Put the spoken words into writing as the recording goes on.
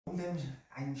Um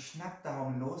einen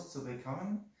Schnappdaumen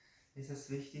loszubekommen, ist es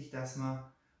wichtig, dass man,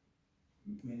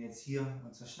 wenn jetzt hier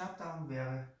unser Schnappdaumen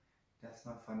wäre, dass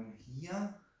wir von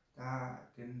hier da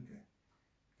den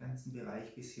ganzen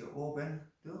Bereich bis hier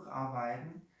oben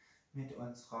durcharbeiten mit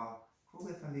unserer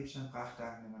Kugel von Liebstandbracht.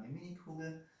 Da nehmen wir eine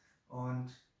Mini-Kugel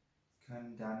und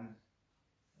können dann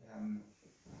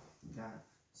ja,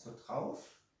 so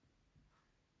drauf,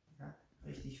 ja,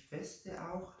 richtig feste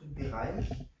auch den Bereich,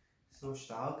 so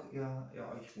stark ihr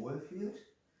euch wohlfühlt.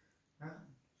 Ja,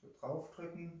 so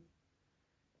draufdrücken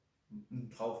und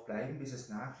drauf bleiben, bis es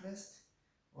nachlässt.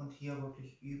 Und hier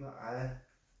wirklich überall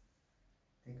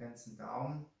den ganzen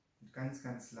Daumen ganz,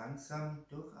 ganz langsam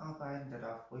durcharbeiten. Der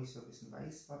darf ruhig so ein bisschen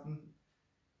weiß werden,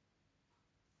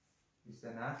 bis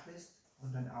der nachlässt.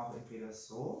 Und dann auch entweder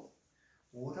so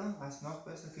oder, was noch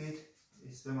besser geht,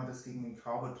 ist, wenn wir das gegen den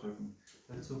Körper drücken.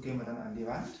 Dazu gehen wir dann an die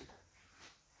Wand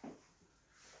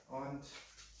und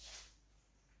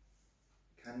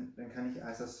dann kann ich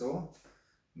also so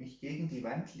mich gegen die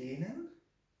Wand lehnen.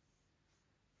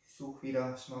 Ich suche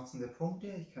wieder schmerzende Punkte.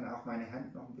 Ich kann auch meine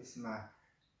Hand noch ein bisschen mal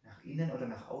nach innen oder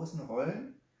nach außen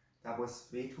rollen. Da wo es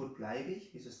weh tut, bleibe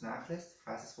ich, bis es nachlässt.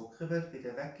 Falls es wo kribbelt,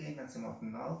 bitte weggehen, dann sind wir auf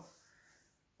dem Nerv.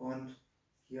 Und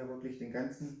hier wirklich den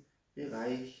ganzen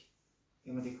Bereich,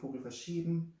 immer die Kugel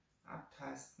verschieben,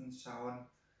 abtasten, schauen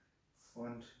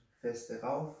und feste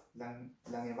rauf,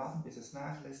 lange warten, bis es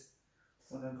nachlässt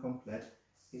und dann komplett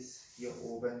bis hier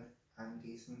oben an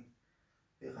diesem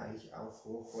Bereich auch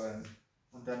hochrollen.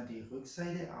 Und dann die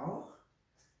Rückseite auch.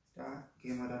 Da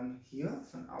gehen wir dann hier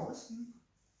von außen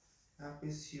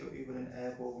bis hier über den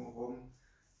Ellbogen rum,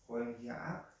 rollen hier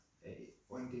ab,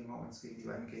 indem wir uns gegen die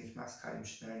Wand gehen. Ich mache es gerade im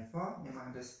Schnellen vor. Wir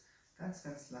machen das ganz,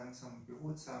 ganz langsam,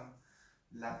 behutsam,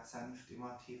 sanft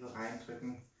immer tiefer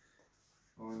reindrücken.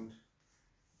 Und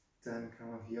dann kann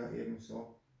man hier eben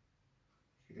so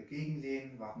wieder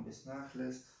gegenlehnen, warten bis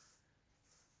nachlässt,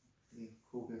 die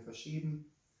Kugel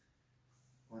verschieben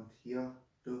und hier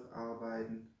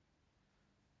durcharbeiten.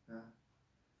 Ja.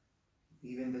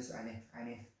 Wie wenn das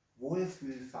eine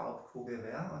Wohlfühlfarbkugel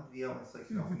wäre und wir unsere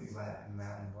Knochen überall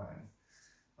anmerken wollen.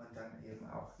 Und dann eben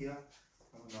auch hier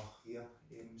und noch hier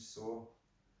eben so,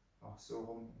 auch so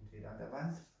rum, entweder an der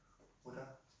Wand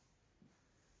oder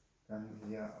dann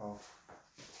hier auf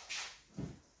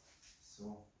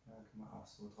so, da kann man auch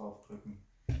so drauf drücken.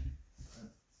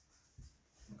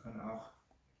 Man kann auch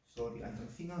so die anderen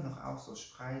Finger noch auch so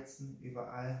spreizen,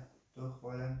 überall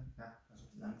durchrollen, ja, also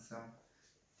langsam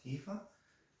tiefer.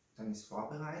 Dann ist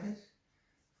vorbereitet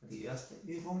für die erste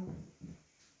Übung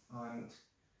und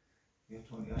wir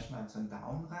tun erstmal so einen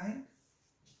Daumen rein,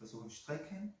 versuchen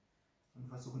strecken und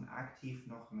versuchen aktiv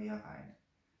noch mehr rein.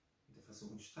 Wieder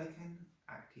versuchen strecken,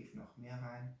 aktiv noch mehr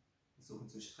rein, versuchen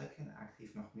zu strecken,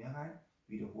 aktiv noch mehr rein,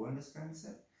 wiederholen das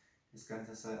Ganze. Das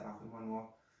Ganze soll auch immer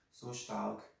nur so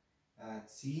stark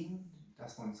ziehen,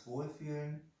 dass wir uns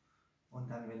wohlfühlen und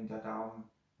dann, wenn der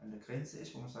Daumen an der Grenze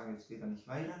ist, wo wir sagen, jetzt geht er nicht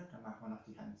weiter, dann machen wir noch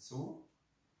die Hand so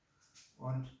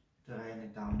und drehen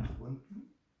den Daumen nach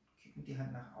unten, kippen die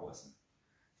Hand nach außen.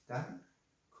 Dann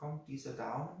kommt dieser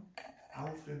Daumen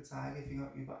auf den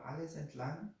Zeigefinger über alles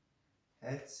entlang,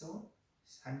 hält so,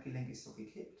 das Handgelenk ist so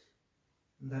gekippt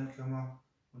und dann können wir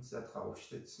uns da drauf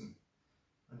stützen.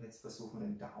 Und jetzt versuchen wir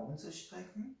den Daumen zu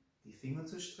strecken, die Finger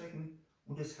zu strecken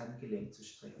und das Handgelenk zu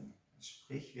strecken.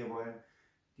 Sprich, wir wollen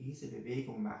diese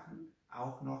Bewegung machen,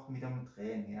 auch noch mit einem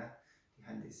Drehen. Ja? Die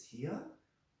Hand ist hier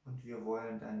und wir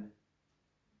wollen dann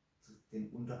den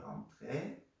Unterarm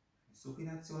drehen, eine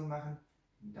Supination machen,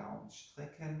 den Daumen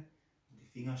strecken und die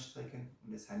Finger strecken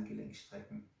und das Handgelenk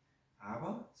strecken.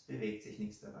 Aber es bewegt sich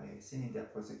nichts dabei. Wir sind in der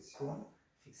Position,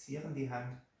 fixieren die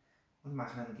Hand und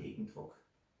machen einen Gegendruck.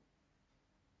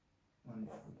 Und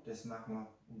das machen wir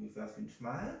ungefähr 5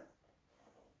 Mal.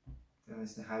 Dann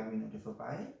ist eine halbe Minute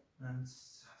vorbei. Und dann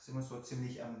sind wir so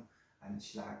ziemlich am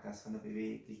Anschlag, dass von der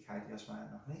Beweglichkeit erstmal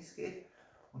noch nichts geht.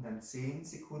 Und dann 10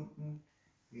 Sekunden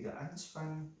wieder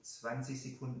anspannen, 20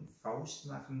 Sekunden Faust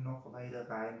machen, noch weiter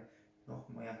rein, noch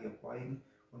mehr hier beugen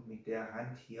und mit der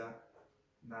Hand hier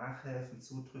nachhelfen,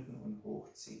 zudrücken und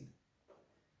hochziehen.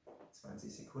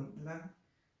 20 Sekunden lang,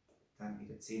 dann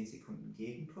wieder 10 Sekunden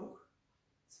Gegendruck,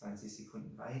 20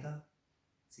 Sekunden weiter,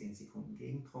 10 Sekunden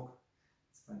Gegendruck,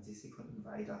 20 Sekunden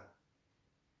weiter.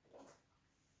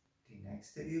 Die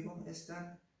nächste Übung ist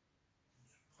dann,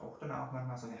 braucht dann auch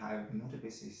manchmal so eine halbe Minute,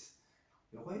 bis es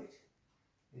beruhigt,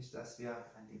 ist, dass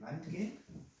wir an die Wand gehen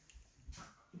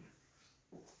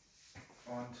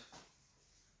und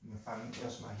wir fangen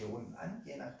erstmal hier unten an,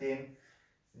 je nachdem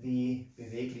wie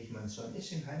beweglich man schon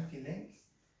ist im Handgelenk,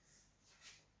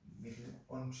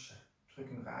 und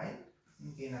drücken rein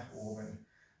und gehen nach oben.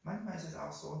 ist es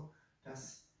auch so,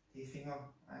 dass die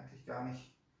Finger eigentlich gar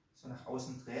nicht so nach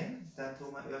außen drehen. Da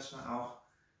tun wir erstmal auch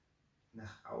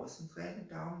nach außen drehen den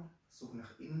Daumen, versuchen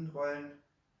nach innen rollen,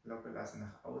 locker lassen,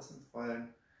 nach außen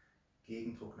rollen,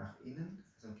 Gegendruck nach innen.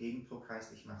 Also Gegendruck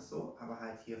heißt, ich mache so, aber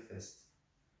halt hier fest.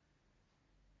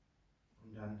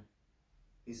 Und dann,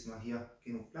 bis wir hier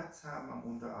genug Platz haben am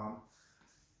Unterarm.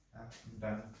 Ja, und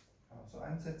dann kann man so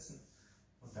ansetzen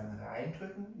und dann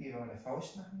reindrücken, wie wenn man eine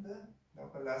Faust machen will.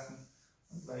 Locker lassen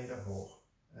und weiter hoch.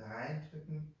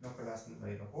 Reindrücken, locker lassen,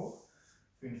 weiter hoch.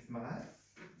 5-mal.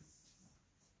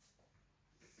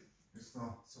 Bis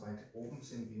wir so weit oben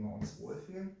sind, wie wir uns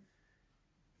wohlfühlen.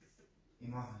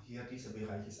 Immer hier, dieser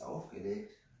Bereich ist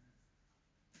aufgelegt.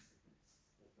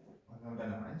 Und wenn wir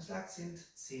dann am Anschlag sind,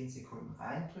 10 Sekunden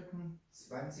reindrücken,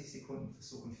 20 Sekunden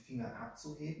versuchen, Finger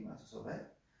abzuheben, also so weit,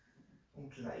 und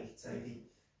gleichzeitig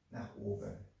nach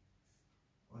oben.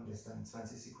 Und das dann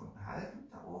 20 Sekunden halten,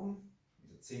 da oben,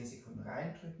 wieder 10 Sekunden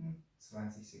reindrücken,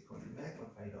 20 Sekunden weg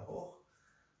und weiter hoch.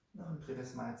 Noch ein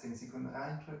drittes Mal 10 Sekunden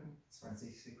reindrücken,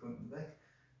 20 Sekunden weg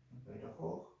und weiter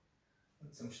hoch.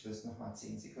 Und zum Schluss nochmal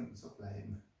 10 Sekunden so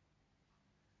bleiben.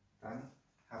 Dann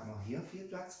haben wir hier viel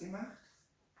Platz gemacht.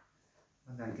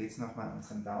 Und dann geht es nochmal an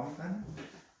unseren Daumen ran.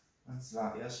 Und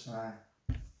zwar erstmal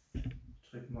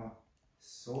drücken wir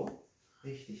so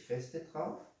richtig feste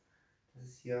drauf, dass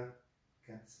es hier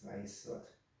ganz weiß wird.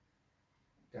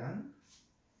 Dann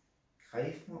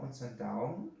greifen wir unseren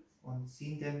Daumen und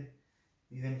ziehen den,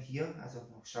 wie wenn hier, also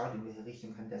schaut, in welche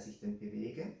Richtung kann der sich denn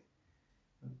bewegen.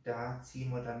 Und da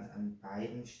ziehen wir dann an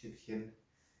beiden Stückchen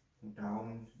den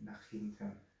Daumen nach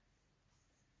hinten.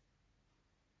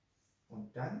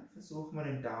 Und dann versuchen wir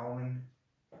den Daumen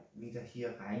wieder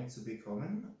hier rein zu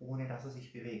bekommen, ohne dass er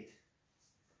sich bewegt.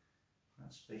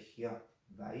 Sprich hier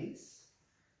weiß,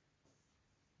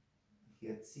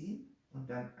 hier ziehen und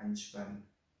dann anspannen.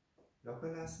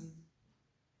 Locker lassen,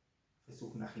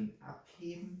 versuchen nach hinten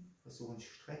abheben, versuchen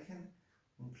strecken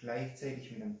und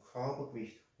gleichzeitig mit dem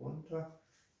Körpergewicht runter,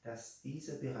 dass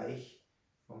dieser Bereich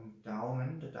vom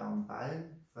Daumen, der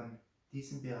Daumenballen, von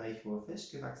diesem Bereich, wo er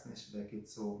festgewachsen ist,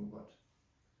 weggezogen wird.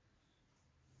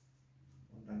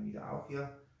 Und dann wieder auch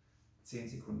hier 10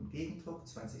 Sekunden Gegendruck,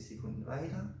 20 Sekunden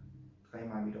weiter,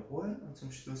 3-mal wiederholen und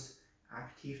zum Schluss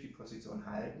aktiv die Position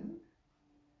halten.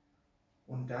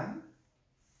 Und dann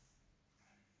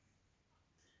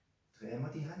drehen wir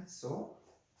die Hand so.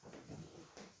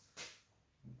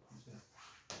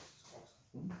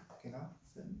 Genau.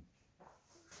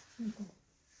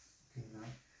 Genau.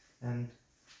 Dann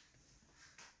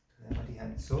drehen wir die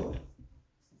Hand so.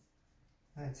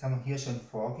 Jetzt haben wir hier schon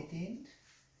vorgedehnt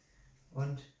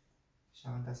und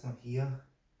schauen, dass wir hier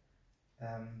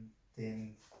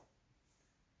den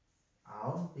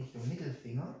Arm Richtung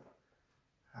Mittelfinger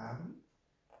haben.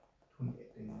 Tun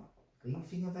den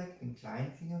Ringfinger weg, den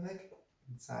kleinen Finger weg,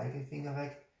 den Zeigefinger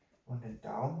weg und den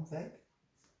Daumen weg.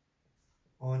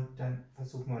 Und dann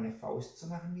versuchen wir eine Faust zu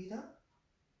machen wieder.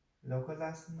 Locker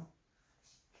lassen,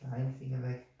 kleinen Finger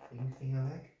weg, Ringfinger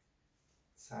weg,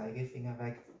 Zeigefinger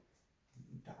weg,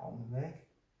 Daumen weg.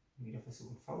 Und wieder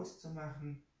versuchen Faust zu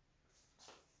machen.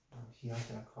 Und hier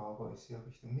der Körper ist hier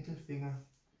Richtung Mittelfinger.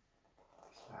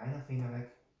 Kleiner Finger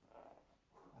weg,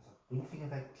 also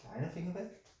Ringfinger weg, kleiner Finger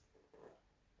weg,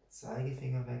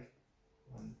 Zeigefinger weg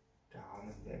und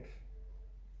Daumen weg.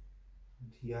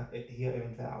 Und hier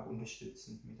eventuell auch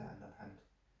unterstützen mit der anderen Hand.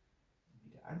 Und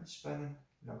wieder anspannen,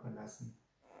 locker lassen,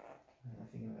 kleiner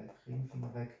Finger weg,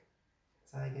 Ringfinger weg,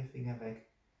 Zeigefinger weg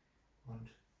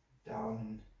und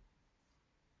Daumen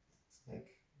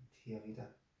weg. Und hier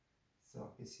wieder so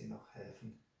ein bisschen noch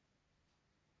helfen.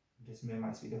 Und das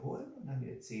mehrmals wiederholen und dann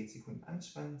wieder 10 Sekunden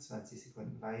anspannen, 20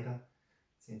 Sekunden weiter,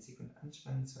 10 Sekunden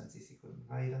anspannen, 20 Sekunden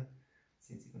weiter,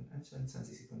 10 Sekunden anspannen,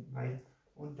 20 Sekunden weiter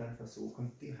und dann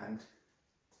versuchen, die Hand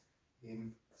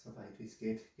eben so weit wie es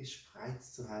geht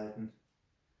gespreizt zu halten.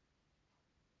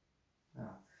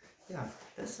 Ja,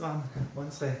 das waren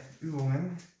unsere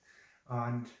Übungen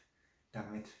und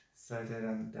damit sollte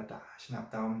dann der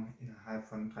Schnappdaumen innerhalb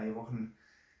von 3 Wochen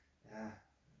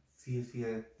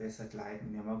viel besser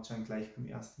gleiten. Ihr merkt schon gleich beim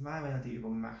ersten Mal, wenn ihr die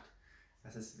Übung macht,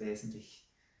 dass es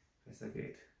wesentlich besser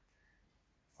geht.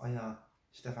 Euer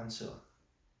Stefan Schurr.